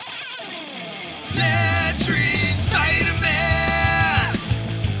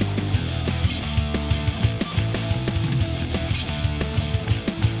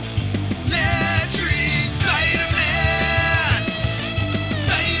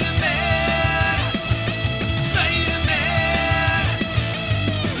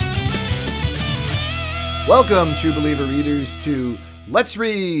Welcome, True Believer readers, to Let's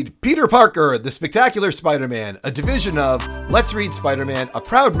Read Peter Parker, the Spectacular Spider-Man, a division of Let's Read Spider-Man, a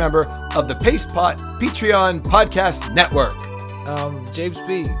proud member of the PacePot Patreon Podcast Network. James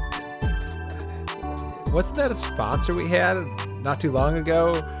B., wasn't that a sponsor we had not too long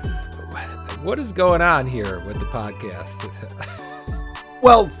ago? What is going on here with the podcast?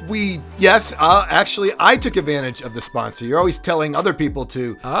 Well, actually, I took advantage of the sponsor. You're always telling other people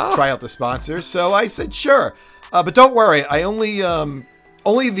to try out the sponsor, so I said sure. But don't worry, I only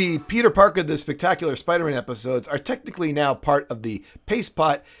the Peter Parker, the Spectacular Spider-Man episodes are technically now part of the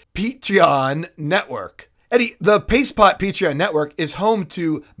PacePot Patreon Network. Eddie, the PacePot Patreon Network is home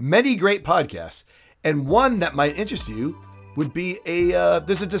to many great podcasts, and one that might interest you would be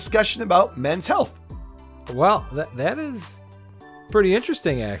there's a discussion about men's health. Well, that is pretty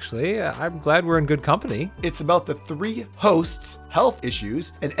interesting, actually. I'm glad we're in good company. It's about the three hosts' health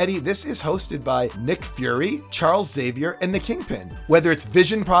issues. And Eddie, this is hosted by Nick Fury, Charles Xavier, and the Kingpin. Whether it's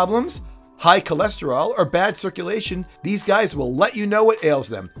vision problems, high cholesterol, or bad circulation, these guys will let you know what ails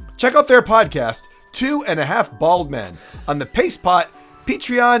them. Check out their podcast, 2.5 Bald Men, on the PacePot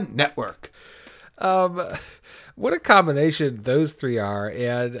Patreon Network. What a combination those three are.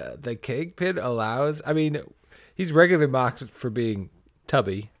 And the Kingpin allows, he's regularly mocked for being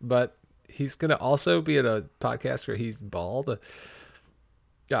tubby, but he's going to also be in a podcast where he's bald.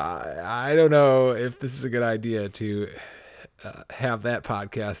 I don't know if this is a good idea to have that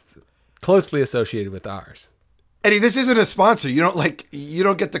podcast closely associated with ours. Eddie, this isn't a sponsor. You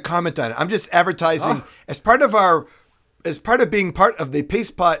don't get to comment on it. I'm just advertising as part of being part of the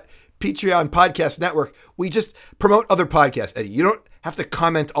PacePot Patreon Podcast Network. We just promote other podcasts, Eddie. You don't have to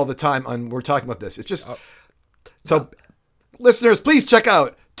comment all the time on we're talking about this. It's just so listeners, please check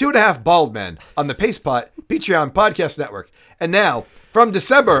out 2.5 Bald Men on the PacePot Patreon Podcast Network. And now, from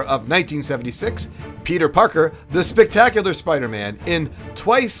December of 1976, Peter Parker, the Spectacular Spider-Man, in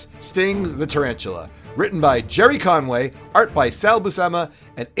Twice Stings the Tarantula. Written by Jerry Conway, art by Sal Buscema,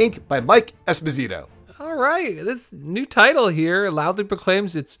 and ink by Mike Esposito. All right, this new title here loudly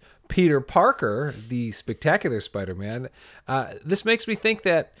proclaims it's Peter Parker, the Spectacular Spider-Man. This makes me think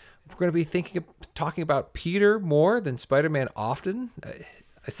that we're going to be talking about Peter more than Spider-Man often.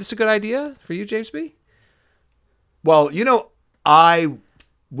 Is this a good idea for you, James B? Well, I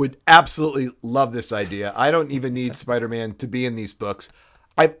would absolutely love this idea. I don't even need Spider-Man to be in these books.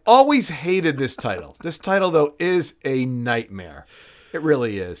 I've always hated this title. This title, though, is a nightmare. It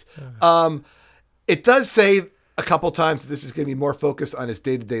really is. It does say a couple times that this is going to be more focused on his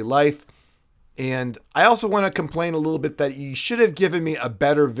day-to-day life. And I also want to complain a little bit that you should have given me a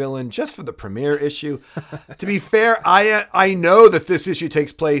better villain just for the premiere issue. To be fair, I know that this issue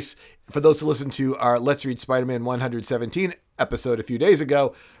takes place, for those who listen to our Let's Read Spider-Man 117 episode a few days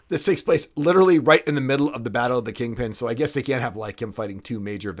ago, this takes place literally right in the middle of the Battle of the Kingpin. So I guess they can't have him fighting two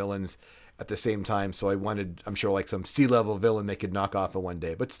major villains at the same time. So I wanted, I'm sure, some C-level villain they could knock off in one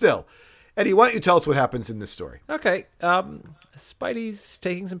day. But still, Eddie, why don't you tell us what happens in this story? Okay. Spidey's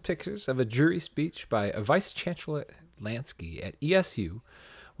taking some pictures of a jury speech by Vice Chancellor Lansky at ESU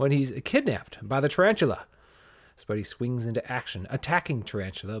when he's kidnapped by the Tarantula. Spidey swings into action, attacking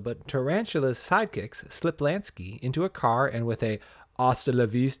Tarantula, but Tarantula's sidekicks slip Lansky into a car, and with a "Hasta la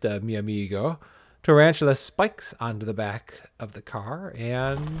vista, mi amigo," Tarantula spikes onto the back of the car,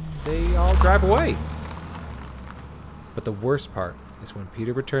 and they all drive away. But the worst part is when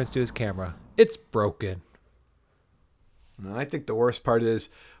Peter returns to his camera. It's broken. And I think the worst part is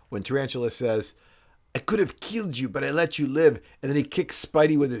when Tarantula says, "I could have killed you, but I let you live." And then he kicks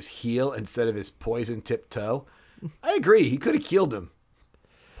Spidey with his heel instead of his poison-tipped toe. I agree. He could have killed him.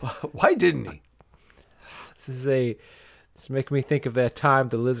 Why didn't he? It's making me think of that time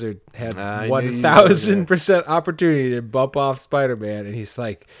the Lizard had 1,000% opportunity to bump off Spider-Man. And he's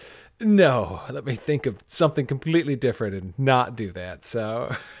like, no, let me think of something completely different and not do that.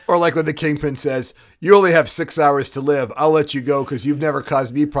 So, or like when the Kingpin says, "You only have 6 hours to live. I'll let you go because you've never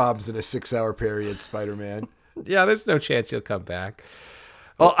caused me problems in a 6-hour period, Spider-Man." Yeah, there's no chance he'll come back.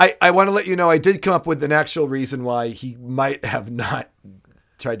 Well, I want to let you know I did come up with an actual reason why he might have not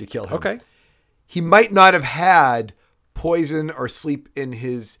tried to kill him. Okay. He might not have had poison or sleep in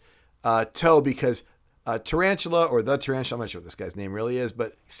his toe because Tarantula, or the Tarantula, I'm not sure what this guy's name really is,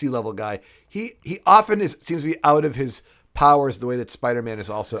 but C-level guy, he often seems to be out of his powers the way that Spider-Man is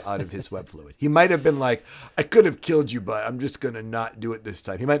also out of his web fluid. He might have been like, "I could have killed you, but I'm just going to not do it this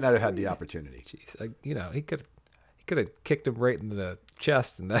time." He might not have had the opportunity. Jeez, he could have kicked him right in the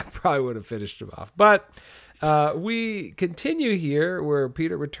chest, and that probably would have finished him off. But we continue here where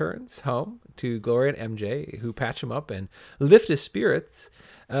Peter returns home to Gloria and MJ, who patch him up and lift his spirits.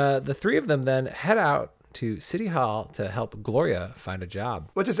 The three of them then head out to City Hall to help Gloria find a job.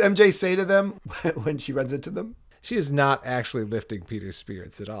 What does MJ say to them when she runs into them? She is not actually lifting Peter's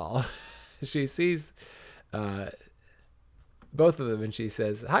spirits at all. She sees both of them and she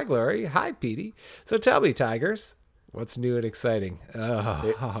says, "Hi, Glory. Hi, Petey. So tell me, Tigers, what's new and exciting?"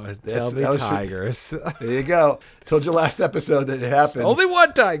 Tell me, Tigers. There you go. Told you last episode that it happens. Only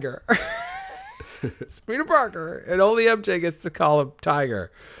one tiger. It's Peter Parker, and only MJ gets to call him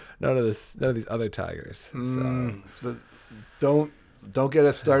Tiger. None of these other tigers. So don't get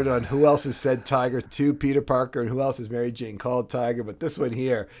us started on who else has said Tiger to Peter Parker and who else has Mary Jane called Tiger. But this one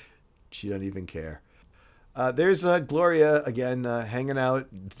here, she don't even care. There's Gloria again, hanging out,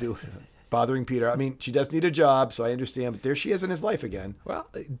 bothering Peter. I mean, she does need a job, so I understand. But there she is in his life again. Well,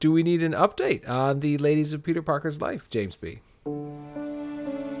 do we need an update on the ladies of Peter Parker's life, James B?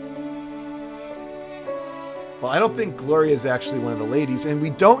 Well, I don't think Gloria is actually one of the ladies, and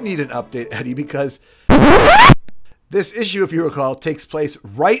we don't need an update, Eddie, because this issue, if you recall, takes place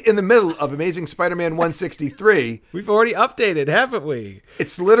right in the middle of Amazing Spider-Man 163. We've already updated, haven't we?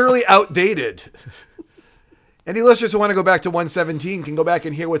 It's literally outdated. Any listeners who want to go back to 117 can go back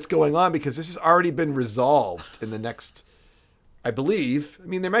and hear what's going on, because this has already been resolved in the next, I believe. I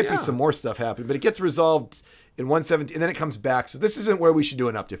mean, there might be some more stuff happening, but it gets resolved in 117, and then it comes back. So this isn't where we should do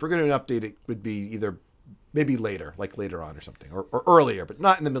an update. If we're going to do an update, it would be either maybe later, like later on or something, or earlier, but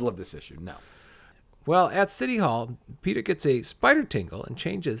not in the middle of this issue. No. Well, at City Hall, Peter gets a spider tingle and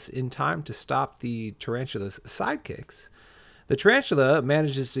changes in time to stop the tarantula's sidekicks. The tarantula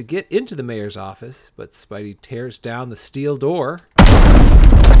manages to get into the mayor's office, but Spidey tears down the steel door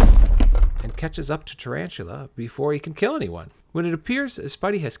and catches up to Tarantula before he can kill anyone. When it appears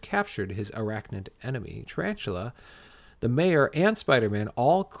Spidey has captured his arachnid enemy, Tarantula, the mayor, and Spider-Man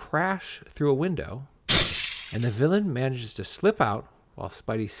all crash through a window, and the villain manages to slip out while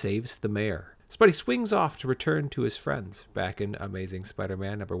Spidey saves the mayor. Spidey swings off to return to his friends back in Amazing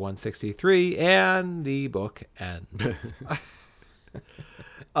Spider-Man number 163, and the book ends.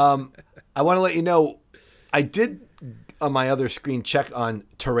 I want to let you know, I did on my other screen check on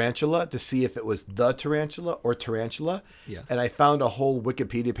Tarantula to see if it was the Tarantula or Tarantula. Yes. And I found a whole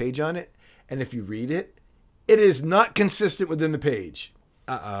Wikipedia page on it. And if you read it, it is not consistent within the page.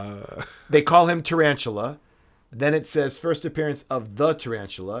 They call him Tarantula. Then it says first appearance of the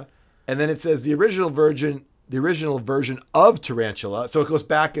Tarantula. And then it says the original version of Tarantula. So it goes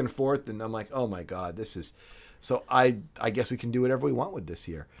back and forth. And I'm like, oh my God, this is... So I guess we can do whatever we want with this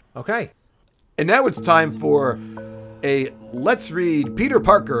here. Okay. And now it's time for a Let's Read Peter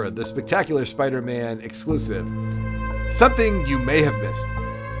Parker, the Spectacular Spider-Man exclusive. Something you may have missed.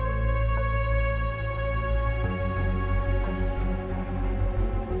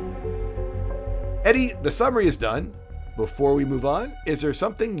 Eddie, the summary is done. Before we move on, is there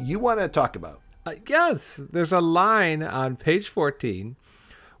something you want to talk about? Yes, there's a line on page 14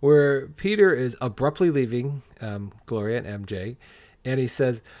 where Peter is abruptly leaving Gloria and MJ, and he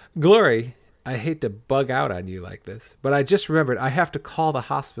says, "Glory, I hate to bug out on you like this, but I just remembered I have to call the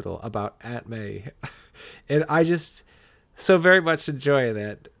hospital about Aunt May." And I just so very much enjoy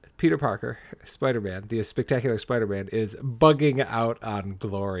that Peter Parker, Spider-Man, the Spectacular Spider-Man, is bugging out on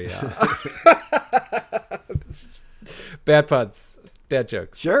Gloria. Bad puns, dad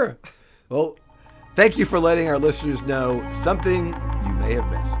jokes. Sure. Well, thank you for letting our listeners know something you may have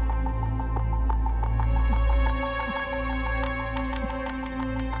missed.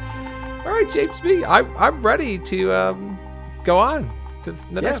 All right, James B. I'm ready to go on to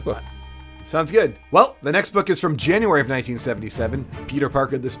the next book. Sounds good. Well, the next book is from January of 1977, Peter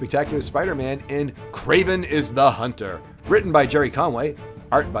Parker, the Spectacular Spider-Man in Kraven is the Hunter. Written by Jerry Conway,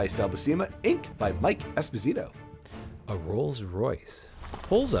 art by Sal Buscema, ink by Mike Esposito. A Rolls Royce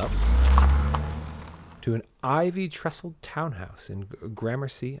pulls up to an ivy-trestled townhouse in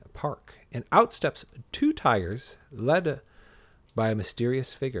Gramercy Park, and out steps two tigers led by a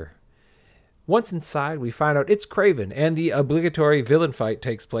mysterious figure. Once inside, we find out it's Kraven, and the obligatory villain fight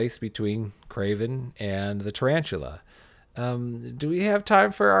takes place between Kraven and the tarantula. Do we have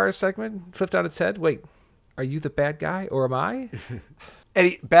time for our segment flipped on its head? Wait, are you the bad guy, or am I?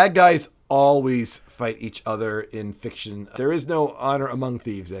 Eddie, bad guys always fight each other in fiction. There is no honor among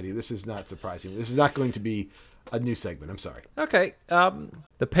thieves, Eddie. This is not surprising. This is not going to be a new segment. I'm sorry. Okay.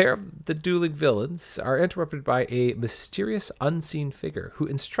 The pair of the dueling villains are interrupted by a mysterious unseen figure who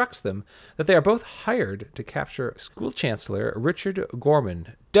instructs them that they are both hired to capture School Chancellor Richard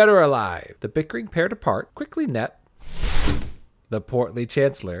Gorman, dead or alive. The bickering pair depart, quickly net the portly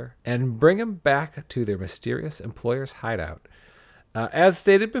Chancellor, and bring him back to their mysterious employer's hideout. As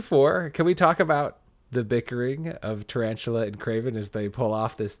stated before, can we talk about the bickering of Tarantula and Kraven as they pull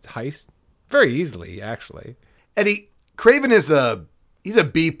off this heist? Very easily, actually. Eddie, Craven is he's a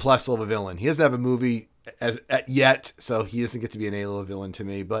B plus level villain. He doesn't have a movie yet, so he doesn't get to be an A level villain to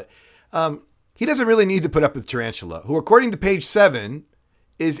me. But he doesn't really need to put up with Tarantula, who, according to page 7,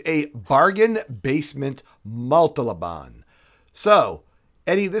 is a bargain basement Maltalaban. So,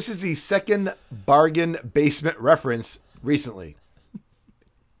 Eddie, this is the second bargain basement reference recently.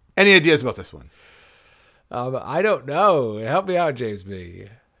 Any ideas about this one? I don't know. Help me out, James B.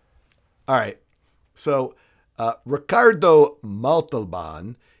 All right. So, Ricardo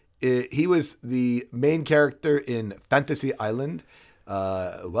Montalban, he was the main character in Fantasy Island.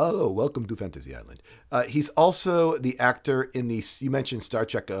 Welcome to Fantasy Island. He's also the actor in you mentioned Star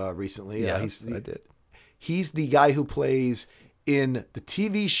Trek recently. Yes, I did. He's the guy who plays in the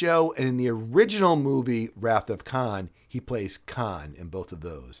TV show and in the original movie Wrath of Khan. He plays Khan in both of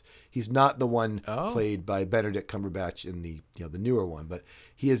those. He's not the one played by Benedict Cumberbatch in the newer one, but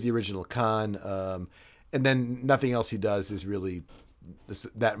he is the original Khan. And then nothing else he does is really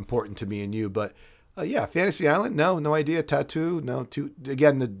that important to me and you. But Fantasy Island, no idea. Tattoo, no.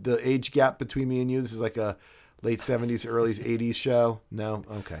 Again, the age gap between me and you. This is like a late 70s, early 80s show. No,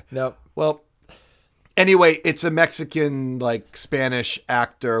 okay. Nope. Well, anyway, it's a Mexican, like Spanish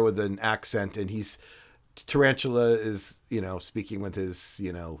actor with an accent, and Tarantula is, speaking with his,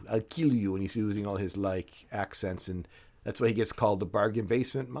 I'll kill you, and he's using all his accents, and that's why he gets called the bargain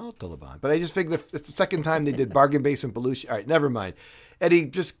basement Montalban. But I just figured it's the second time they did bargain basement Belushi. All right, never mind. Eddie,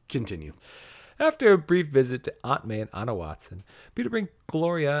 just continue. After a brief visit to Aunt May and Anna Watson, Peter brings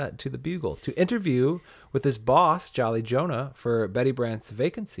Gloria to the Bugle to interview with his boss, Jolly Jonah, for Betty Brant's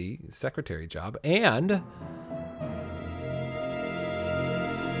vacancy, secretary job, and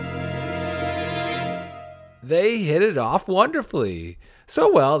they hit it off wonderfully.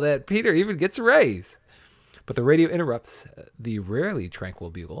 So well that Peter even gets a raise. But the radio interrupts the rarely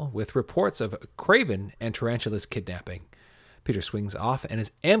tranquil Bugle with reports of Craven and Tarantula's kidnapping. Peter swings off and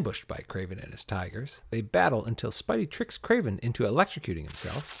is ambushed by Craven and his tigers. They battle until Spidey tricks Craven into electrocuting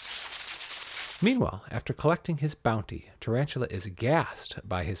himself. Meanwhile, after collecting his bounty, Tarantula is aghast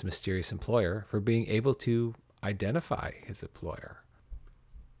by his mysterious employer for being able to identify his employer.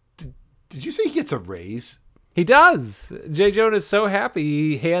 Did you say he gets a raise? He does. J. Jonah is so happy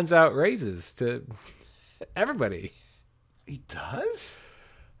he hands out raises to everybody. He does?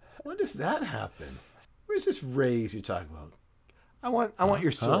 When does that happen? Where's this raise you're talking about? I want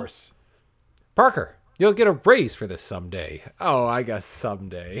your source. Parker, you'll get a raise for this someday. Oh, I guess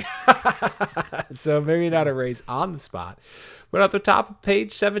someday. So maybe not a raise on the spot. But at the top of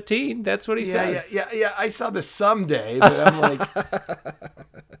page 17, that's what he says. Yeah. I saw the someday, but I'm like...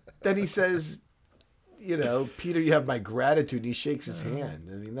 Then he says, Peter, you have my gratitude. And he shakes his hand.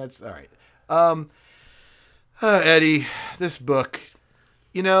 I mean, that's all right. Eddie, this book,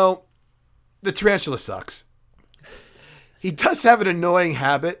 the Tarantula sucks. He does have an annoying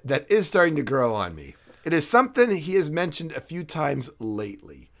habit that is starting to grow on me. It is something he has mentioned a few times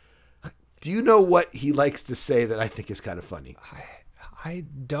lately. Do you know what he likes to say that I think is kind of funny? I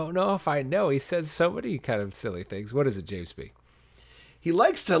don't know if I know. He says so many kind of silly things. What is it, James B? He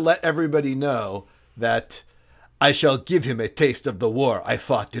likes to let everybody know that I shall give him a taste of the war I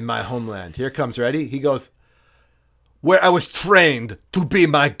fought in my homeland. Here comes, ready? He goes, where I was trained to be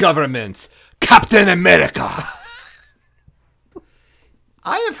my government's Captain America.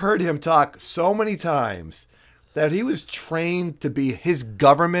 I have heard him talk so many times that he was trained to be his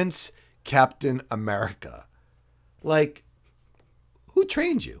government's Captain America. Like, who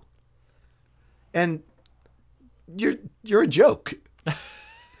trained you? And you're a joke.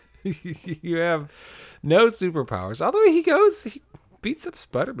 You have no superpowers. Although he beats up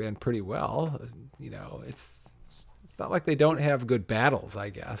Spider-Man pretty well. It's not like they don't have good battles,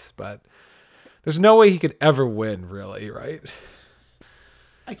 I guess, but there's no way he could ever win, really, right?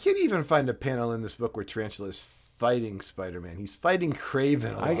 I can't even find a panel in this book where Tarantula is fighting Spider-Man. He's fighting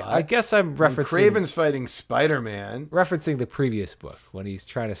Craven a lot. I guess I'm referencing... Craven's fighting Spider-Man. Referencing the previous book when he's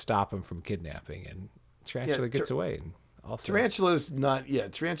trying to stop him from kidnapping and Tarantula gets away. And also... Tarantula's not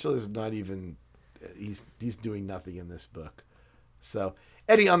even... He's doing nothing in this book. So,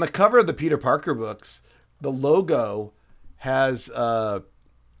 Eddie, on the cover of the Peter Parker books, the logo has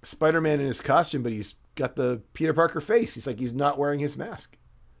Spider-Man in his costume, but he's got the Peter Parker face. He's not wearing his mask.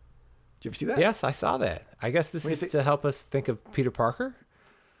 Did you ever see that? Yes, I saw that. I guess this is to help us think of Peter Parker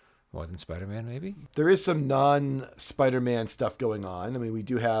more than Spider-Man, maybe. There is some non-Spider-Man stuff going on. I mean, we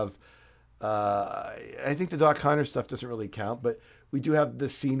do have, I think the Doc Connors stuff doesn't really count, but we do have the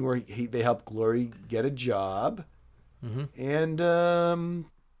scene where they help Glory get a job. Mm-hmm. And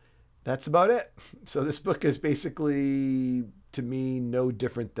that's about it. So this book is basically to me no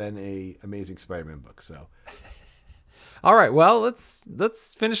different than a Amazing Spider-Man book. So, All right, well,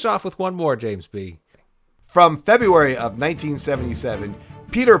 let's finish off with one more, James B. from February of 1977,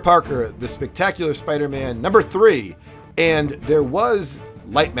 Peter Parker, The Spectacular Spider-Man #3, and there was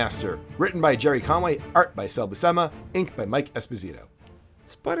Lightmaster, written by Jerry Conway, art by Sal Buscema, ink by Mike Esposito.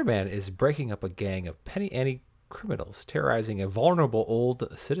 Spider-Man is breaking up a gang of penny ante criminals terrorizing a vulnerable old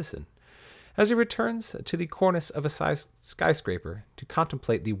citizen. As he returns to the cornice of a skyscraper to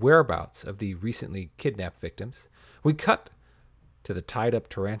contemplate the whereabouts of the recently kidnapped victims, we cut to the tied-up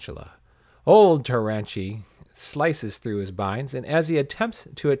tarantula. Old Taranchi slices through his binds, and as he attempts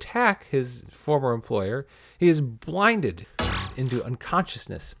to attack his former employer, he is blinded into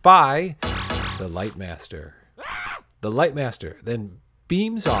unconsciousness by the Lightmaster. The Lightmaster then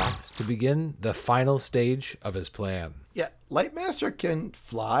beams off to begin the final stage of his plan. Yeah, Lightmaster can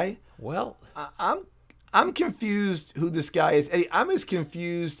fly. Well, I'm confused who this guy is. Eddie, I'm as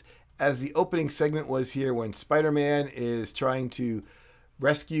confused as the opening segment was here when Spider-Man is trying to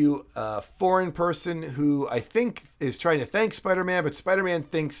rescue a foreign person who I think is trying to thank Spider-Man, but Spider-Man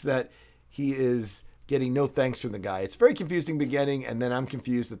thinks that he is getting no thanks from the guy. It's very confusing beginning, and then I'm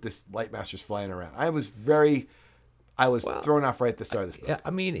confused that this Lightmaster's flying around. I was thrown off right at the start of this book. yeah, I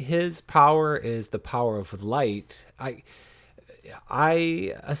mean, his power is the power of light.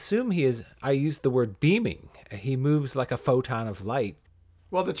 I assume he is. I used the word beaming. He moves like a photon of light.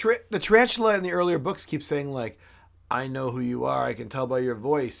 Well, the tarantula in the earlier books keeps saying, like, I know who you are. I can tell by your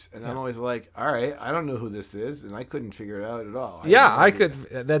voice. And I'm always like, all right, I don't know who this is. And I couldn't figure it out at all. I could.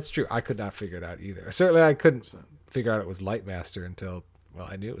 That's true. I could not figure it out either. Certainly, I couldn't figure out it was Lightmaster until, well,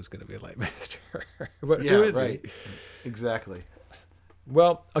 I knew it was going to be a Lightmaster. But who is he? Exactly.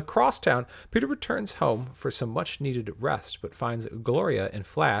 Well, across town, Peter returns home for some much-needed rest, but finds Gloria and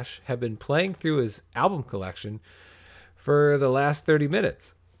Flash have been playing through his album collection for the last 30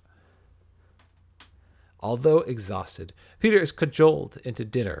 minutes. Although exhausted, Peter is cajoled into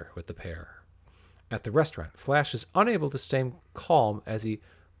dinner with the pair. At the restaurant, Flash is unable to stay calm as he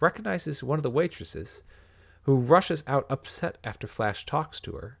recognizes one of the waitresses, who rushes out upset after Flash talks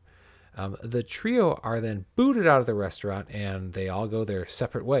to her. The trio are then booted out of the restaurant, and they all go their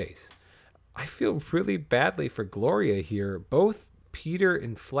separate ways. I feel really badly for Gloria here. Both Peter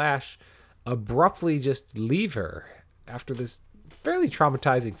and Flash abruptly just leave her after this fairly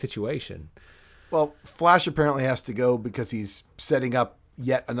traumatizing situation. Well, Flash apparently has to go because he's setting up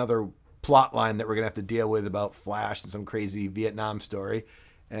yet another plot line that we're going to have to deal with about Flash and some crazy Vietnam story.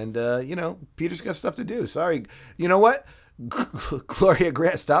 And, Peter's got stuff to do. Sorry. You know what? Gloria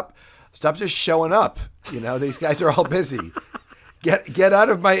Grant, stop just showing up. These guys are all busy. Get out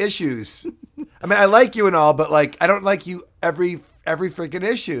of my issues. I mean, I like you and all, but I don't like you every freaking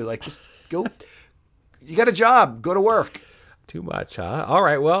issue. Just go. You got a job. Go to work. Too much, huh? All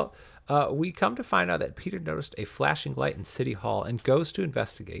right. Well, we come to find out that Peter noticed a flashing light in City Hall and goes to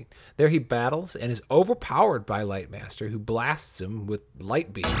investigate. There he battles and is overpowered by Lightmaster, who blasts him with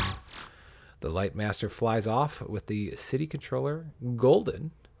light beams. The Lightmaster flies off with the city controller,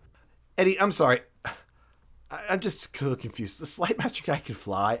 Golden. Eddie, I'm sorry. I'm just so confused. This Lightmaster guy can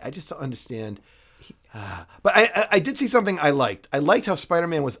fly. I just don't understand. But I did see something I liked. I liked how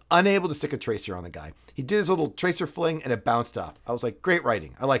Spider-Man was unable to stick a tracer on the guy. He did his little tracer fling and it bounced off. I was like, great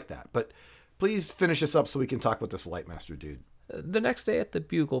writing. I like that. But please finish this up so we can talk about this Lightmaster dude. The next day at the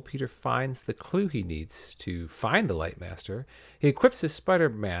Bugle, Peter finds the clue he needs to find the Lightmaster. He equips his spider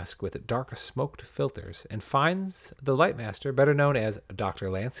mask with dark smoked filters and finds the Lightmaster, better known as Dr.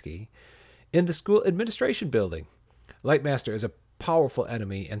 Lansky, in the school administration building. Lightmaster is a powerful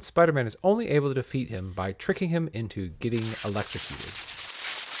enemy, and Spider-Man is only able to defeat him by tricking him into getting electrocuted.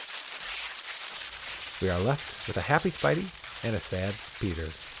 We are left with a happy Spidey and a sad Peter.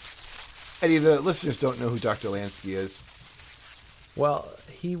 Eddie, the listeners don't know who Dr. Lansky is. Well,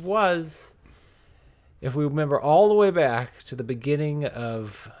 he was, if we remember all the way back to the beginning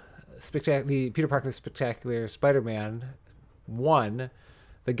of the Peter Parker's Spectacular Spider-Man 1,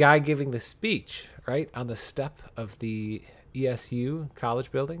 the guy giving the speech, right, on the step of the ESU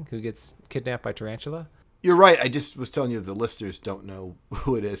college building who gets kidnapped by Tarantula. You're right. I just was telling you the listeners don't know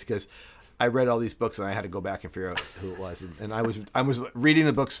who it is because I read all these books and I had to go back and figure out who it was. And I was reading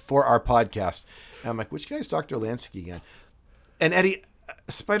the books for our podcast. And I'm like, which guy is Dr. Lansky again? And Eddie,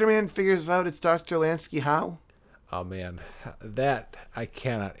 Spider-Man figures out it's Dr. Lansky how? Oh, man, that I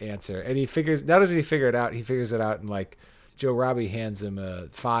cannot answer. And not only does he figure it out, he figures it out and Joe Robbie hands him a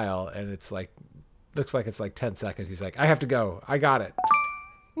file and it's looks like it's 10 seconds. He's like, I have to go. I got it.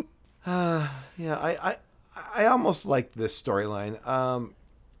 Yeah, I almost like this storyline.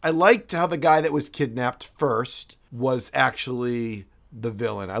 I liked how the guy that was kidnapped first was actually the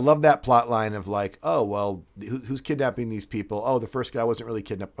villain. I love that plot line of like, oh, well, who's kidnapping these people? Oh, the first guy wasn't really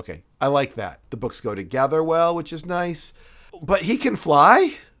kidnapped. Okay, I like that. The books go together well, which is nice. But he can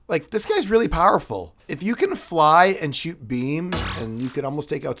fly? Like, this guy's really powerful. If you can fly and shoot beams and you can almost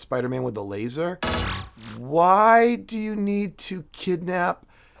take out Spider-Man with a laser, why do you need to kidnap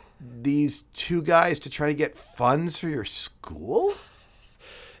these two guys to try to get funds for your school?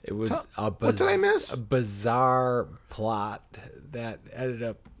 It was What did I miss? a bizarre plot that ended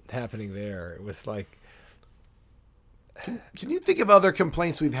up happening there. It was like, Can you think of other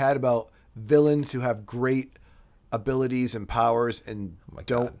complaints we've had about villains who have great abilities and powers and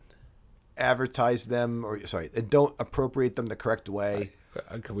don't advertise them and don't appropriate them the correct way?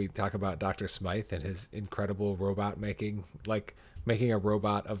 Can we talk about Dr. Smythe and his incredible robot making, like making a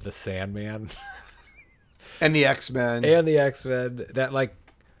robot of the Sandman And the X-Men. and the X-Men that like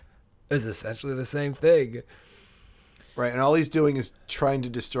is essentially the same thing. Right, and all he's doing is trying to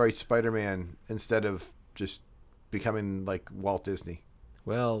destroy Spider-Man instead of just becoming like Walt Disney.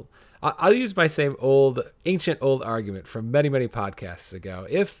 Well, I'll use my same ancient old argument from many, many podcasts ago.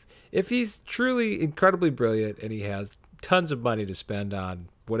 If he's truly incredibly brilliant and he has tons of money to spend on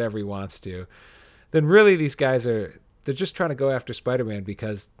whatever he wants to, then really they're just trying to go after Spider-Man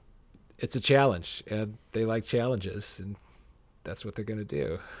because it's a challenge and they like challenges and that's what they're going to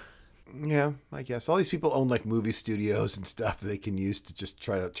do. Yeah, I guess. All these people own like movie studios and stuff that they can use to just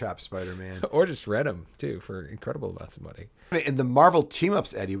try to trap Spider-Man. Or just rent them too for incredible amounts of money. In the Marvel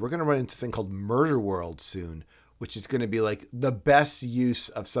team-ups, Eddie, we're going to run into a thing called Murder World soon, which is going to be like the best use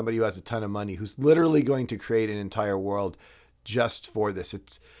of somebody who has a ton of money, who's literally going to create an entire world just for this.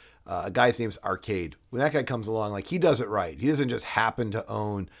 It's a guy's name's Arcade. When that guy comes along, like he does it right. He doesn't just happen to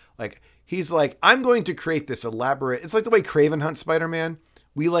own, like he's like, I'm going to create this elaborate. It's like the way Craven hunts Spider-Man.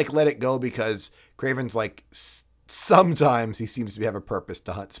 We like let it go because Craven's like sometimes he seems to have a purpose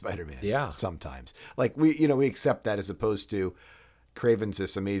to hunt Spider-Man. Yeah. Sometimes like we we accept that as opposed to Craven's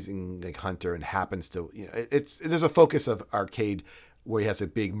this amazing like hunter and happens to, there's a focus of Arcade where he has a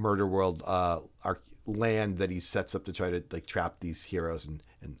big murder world land that he sets up to try to like trap these heroes and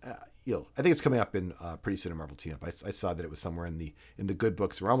I think it's coming up in pretty soon in Marvel Team Up. I saw that it was somewhere in the good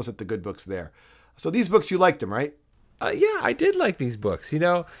books. We're almost at the good books there. So these books, you liked them, right? Yeah, I did like these books.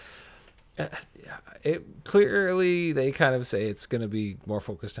 Clearly they kind of say it's going to be more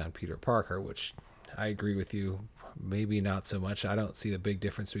focused on Peter Parker, which I agree with you. Maybe not so much. I don't see a big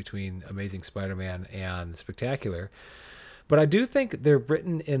difference between Amazing Spider-Man and Spectacular. But I do think they're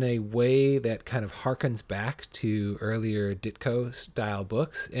written in a way that kind of harkens back to earlier Ditko style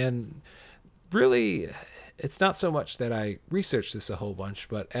books. And really, it's not so much that I researched this a whole bunch,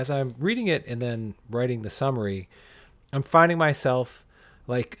 but as I'm reading it and then writing the summary, I'm finding myself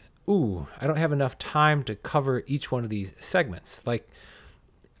like, ooh, I don't have enough time to cover each one of these segments. Like,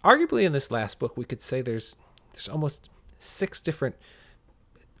 arguably in this last book, we could say there's almost 6 different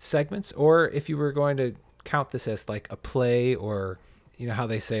segments, or if you were going to count this as like a play, or how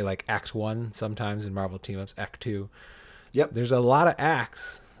they say like Act 1 sometimes in Marvel Team-Ups, Act 2. Yep. There's a lot of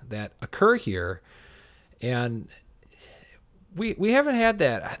acts that occur here, and we haven't had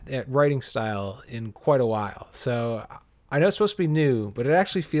that writing style in quite a while. So I know it's supposed to be new, but it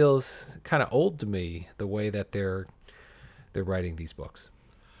actually feels kind of old to me, the way that they're writing these books.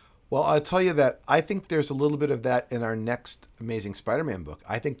 Well, I'll tell you that I think there's a little bit of that in our next Amazing Spider-Man book.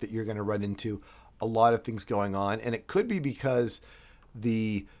 I think that you're going to run into a lot of things going on, and it could be because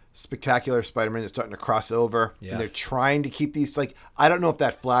the Spectacular Spider-Man is starting to cross over, Yes. and they're trying to keep these, like, I don't know if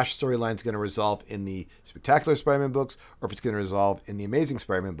that Flash storyline is going to resolve in the Spectacular Spider-Man books or if it's going to resolve in the Amazing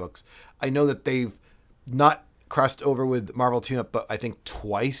Spider-Man books. I know that they've not crossed over with Marvel Team-Up, but I think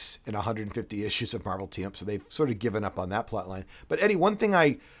twice in 150 issues of Marvel Team-Up, so they've sort of given up on that plot line. But Eddie, one thing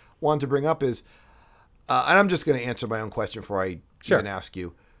I wanted to bring up is, and I'm just going to answer my own question before I even ask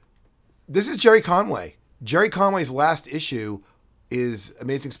you. This is Jerry Conway. Jerry Conway's last issue is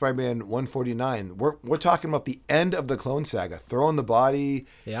Amazing Spider-Man 149. We're talking about the end of the Clone Saga, throwing the body,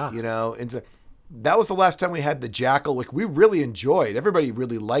 into. That was the last time we had the Jackal. Like, we really enjoyed. Everybody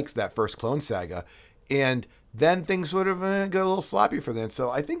really likes that first Clone Saga, and then things sort of got a little sloppy for them. So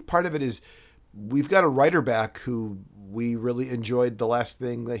I think part of it is we've got a writer back who we really enjoyed the last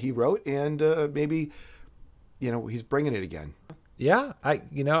thing that he wrote, and maybe he's bringing it again. Yeah,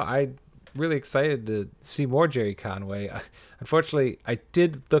 I'm really excited to see more Jerry Conway. Unfortunately, I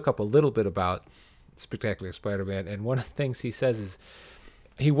did look up a little bit about Spectacular Spider-Man, and one of the things he says is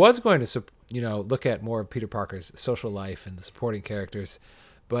he was going to, look at more of Peter Parker's social life and the supporting characters,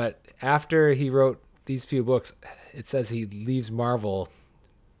 but after he wrote these few books, it says he leaves Marvel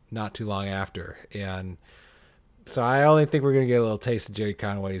not too long after. And so I only think we're going to get a little taste of Jerry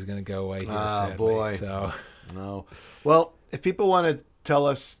Conway. He's going to go away here, sadly. Boy. So, No. Well, if people want to tell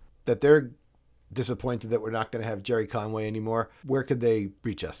us that they're disappointed that we're not going to have Jerry Conway anymore, where could they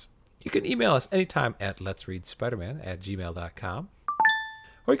reach us? you can email us anytime at letsreadspiderman@gmail.com.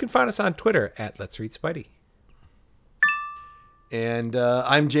 Or you can find us on Twitter at Let's Read Spidey. And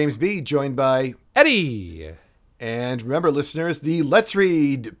I'm James B., joined by Eddie! And remember, listeners, the Let's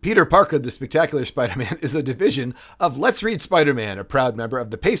Read Peter Parker, the Spectacular Spider-Man is a division of Let's Read Spider-Man, a proud member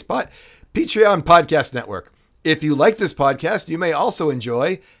of the PaceBot Patreon Podcast Network. If you like this podcast, you may also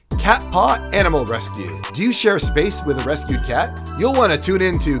enjoy Cat Paw Animal Rescue. Do you share space with a rescued cat? You'll want to tune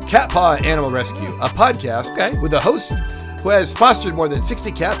in to Cat Paw Animal Rescue, a podcast with a host who has fostered more than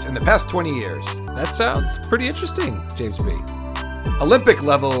 60 cats in the past 20 years. That sounds pretty interesting, James B.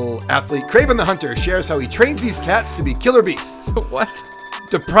 Olympic-level athlete Kraven the Hunter shares how he trains these cats to be killer beasts, What?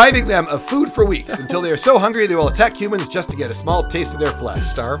 depriving them of food for weeks until they are so hungry they will attack humans just to get a small taste of their flesh.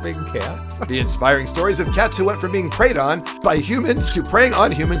 Starving cats? The inspiring stories of cats who went from being preyed on by humans to preying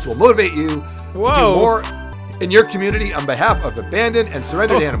on humans will motivate you to do Whoa. more in your community on behalf of abandoned and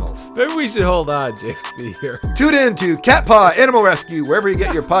surrendered animals. Maybe we should hold on, James B. here. Tune in to Cat Paw Animal Rescue wherever you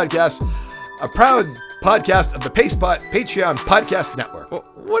get your podcasts, a proud podcast of the PaceBot Patreon Podcast Network.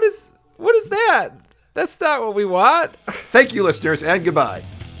 What is that? That's not what we want. Thank you, listeners, and goodbye.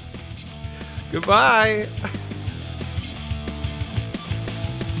 Goodbye.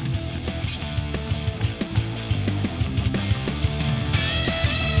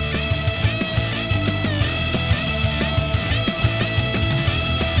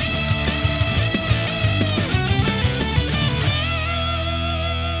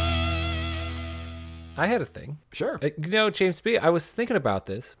 I had a thing. Sure. James B., I was thinking about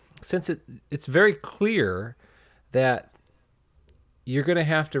this since it's very clear that you're going to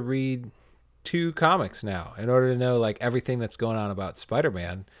have to read 2 comics now in order to know like everything that's going on about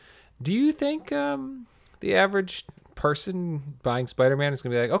Spider-Man. Do you think the average person buying Spider-Man is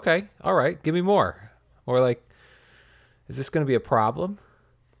going to be like, okay, all right, give me more? Or like, is this going to be a problem?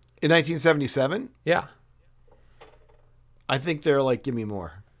 In 1977, Yeah. I think they're like, give me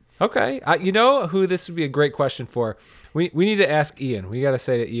more. Okay. You know who this would be a great question for? We need to ask Ian. We got to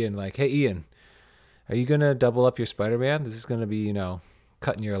say to Ian, like, hey, Ian, are you going to double up your Spider-Man? This is going to be,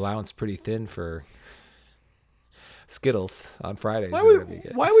 cutting your allowance pretty thin for Skittles on Fridays. Why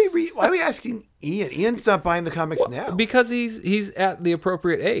are we asking Ian? Ian's not buying the comics now. Because he's at the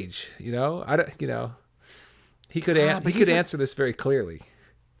appropriate age, He could answer this very clearly.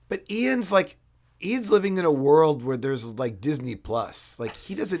 But Ian's living in a world where there's like Disney Plus. Like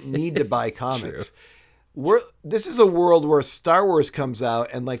he doesn't need to buy comics. This is a world where Star Wars comes out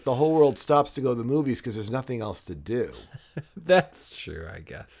and like the whole world stops to go to the movies because there's nothing else to do. That's true, I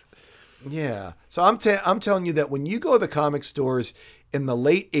guess. Yeah. So I'm telling you that when you go to the comic stores in the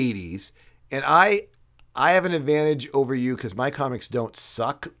late 80s, and I have an advantage over you because my comics don't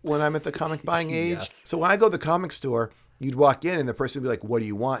suck when I'm at the comic buying age. Yes. So when I go to the comic store, you'd walk in and the person would be like, what do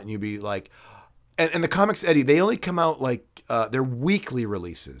you want? And you'd be like, and the comics, Eddie, they only come out like they're weekly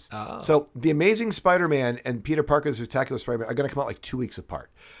releases. Oh. So The Amazing Spider-Man and Peter Parker's Spectacular Spider-Man are going to come out like 2 weeks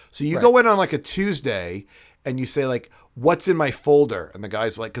apart. So you go in on like a Tuesday and you say like, what's in my folder? And the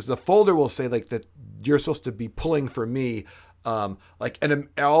guy's like, because the folder will say like that you're supposed to be pulling for me all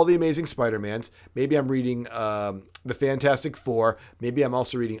the Amazing Spider-Mans. Maybe I'm reading the Fantastic Four. Maybe I'm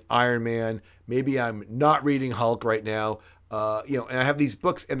also reading Iron Man. Maybe I'm not reading Hulk right now. And I have these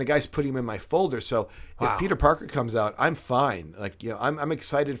books and the guy's putting them in my folder. So if Peter Parker comes out, I'm fine. Like, I'm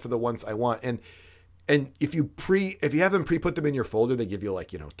excited for the ones I want. And if you have them put them in your folder, they give you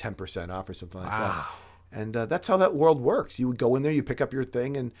 10% off or something like that. And that's how that world works. You would go in there, you pick up your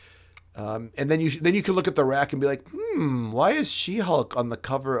thing and then you can look at the rack and be like, why is She-Hulk on the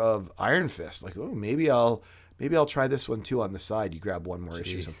cover of Iron Fist? Like, oh, maybe I'll try this one too on the side. You grab one more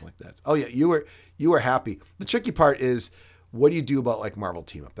issue, something like that. Oh yeah, you were happy. The tricky part is, what do you do about like Marvel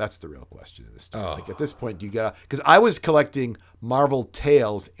Team Up? That's the real question of this story. Like at this point, because I was collecting Marvel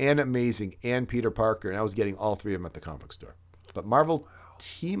Tales and Amazing and Peter Parker, and I was getting all 3 of them at the comic book store. But Marvel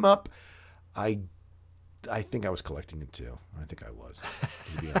Team Up, I think I was collecting it too. I think I was,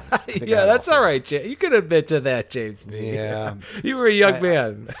 to be honest. Yeah, that's all right, James. You can admit to that, James B. Yeah. You were a young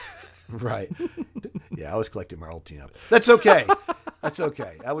man. Right. Yeah, I was collecting Marvel Team Up. That's okay. That's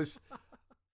okay.